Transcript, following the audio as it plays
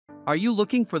Are you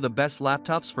looking for the best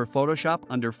laptops for Photoshop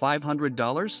under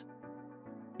 $500?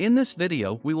 In this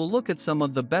video, we will look at some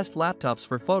of the best laptops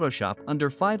for Photoshop under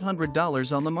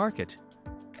 $500 on the market.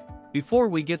 Before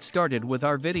we get started with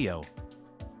our video,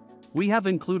 we have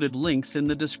included links in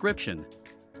the description.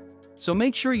 So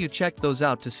make sure you check those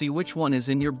out to see which one is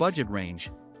in your budget range.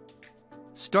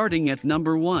 Starting at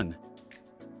number 1.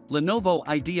 Lenovo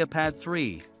IdeaPad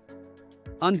 3.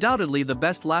 Undoubtedly the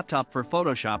best laptop for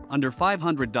Photoshop under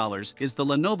 $500 is the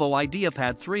Lenovo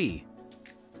IdeaPad 3.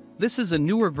 This is a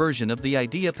newer version of the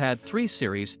IdeaPad 3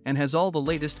 series and has all the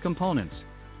latest components.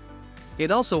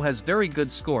 It also has very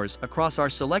good scores across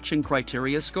our selection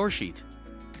criteria scoresheet.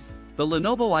 The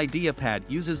Lenovo IdeaPad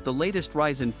uses the latest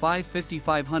Ryzen 5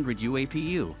 5500U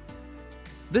APU.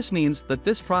 This means that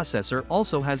this processor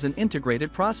also has an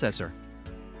integrated processor.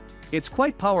 It's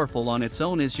quite powerful on its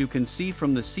own, as you can see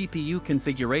from the CPU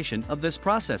configuration of this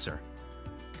processor.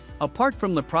 Apart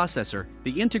from the processor,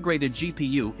 the integrated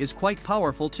GPU is quite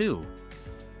powerful too.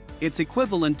 It's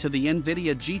equivalent to the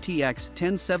NVIDIA GTX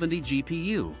 1070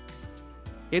 GPU.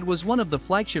 It was one of the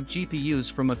flagship GPUs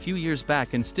from a few years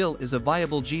back and still is a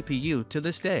viable GPU to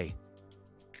this day.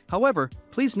 However,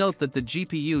 please note that the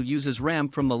GPU uses RAM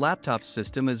from the laptop's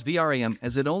system as VRAM,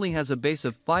 as it only has a base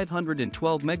of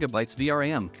 512 MB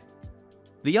VRAM.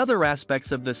 The other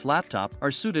aspects of this laptop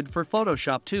are suited for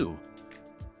Photoshop too.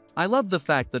 I love the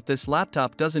fact that this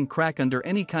laptop doesn't crack under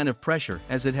any kind of pressure,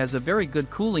 as it has a very good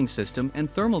cooling system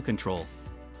and thermal control.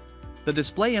 The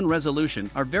display and resolution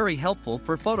are very helpful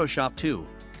for Photoshop too.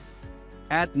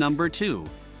 At number 2.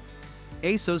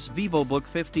 ASUS VivoBook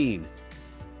 15.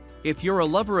 If you're a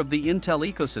lover of the Intel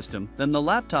ecosystem, then the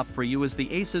laptop for you is the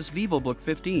ASUS VivoBook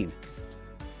 15.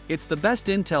 It's the best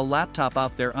Intel laptop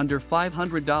out there under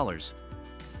 $500.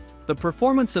 The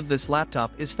performance of this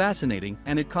laptop is fascinating,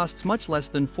 and it costs much less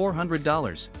than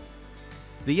 $400.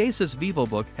 The ASUS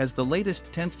VivoBook has the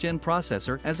latest 10th gen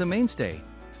processor as a mainstay.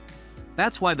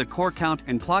 That's why the core count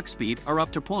and clock speed are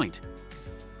up to point.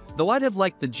 Though I'd have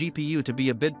liked the GPU to be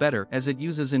a bit better, as it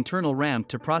uses internal RAM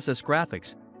to process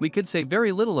graphics, we could say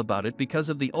very little about it because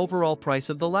of the overall price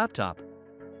of the laptop.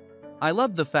 I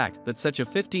love the fact that such a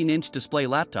 15-inch display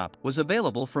laptop was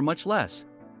available for much less.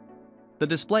 The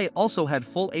display also had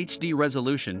full HD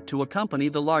resolution to accompany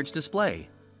the large display.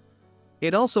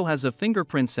 It also has a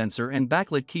fingerprint sensor and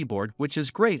backlit keyboard, which is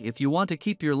great if you want to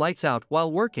keep your lights out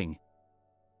while working.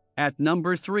 At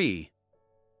number 3.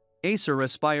 Acer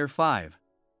Aspire 5.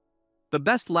 The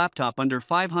best laptop under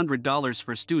 $500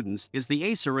 for students is the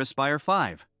Acer Aspire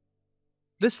 5.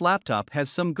 This laptop has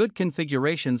some good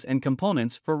configurations and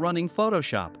components for running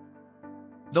Photoshop.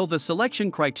 Though the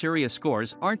selection criteria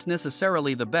scores aren't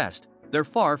necessarily the best, they're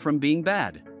far from being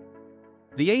bad.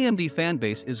 The AMD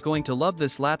fanbase is going to love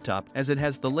this laptop, as it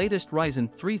has the latest Ryzen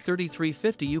 3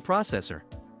 3350U processor.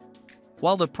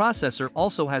 While the processor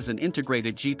also has an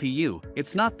integrated GPU,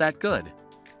 it's not that good.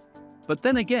 But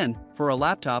then again, for a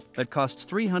laptop that costs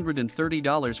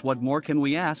 $330, what more can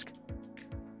we ask?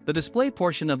 The display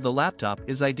portion of the laptop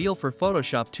is ideal for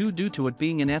Photoshop too, due to it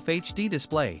being an FHD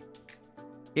display.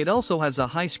 It also has a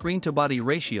high screen-to-body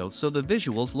ratio, so the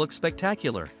visuals look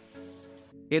spectacular.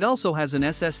 It also has an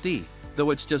SSD,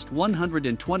 though it's just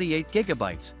 128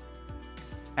 GB.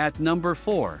 At number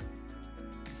 4.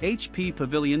 HP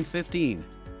Pavilion 15.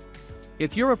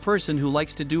 If you're a person who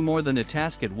likes to do more than a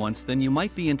task at once, then you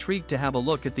might be intrigued to have a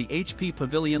look at the HP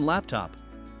Pavilion laptop.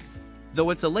 Though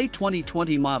it's a late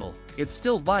 2020 model, it's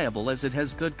still viable as it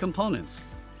has good components.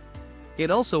 It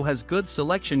also has good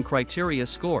selection criteria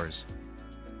scores.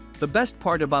 The best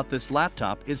part about this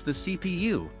laptop is the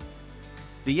CPU.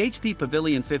 The HP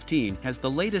Pavilion 15 has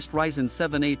the latest Ryzen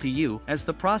 7 APU as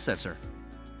the processor.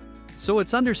 So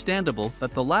it's understandable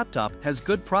that the laptop has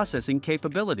good processing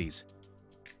capabilities.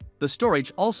 The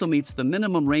storage also meets the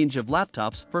minimum range of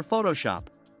laptops for Photoshop.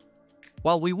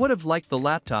 While we would have liked the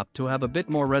laptop to have a bit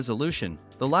more resolution,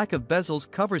 the lack of bezels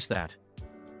covers that.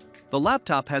 The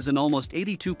laptop has an almost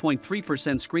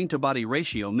 82.3% screen-to-body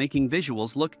ratio, making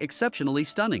visuals look exceptionally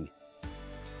stunning.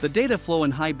 The data flow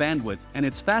and high bandwidth and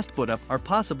its fast boot up are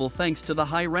possible thanks to the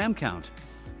high RAM count.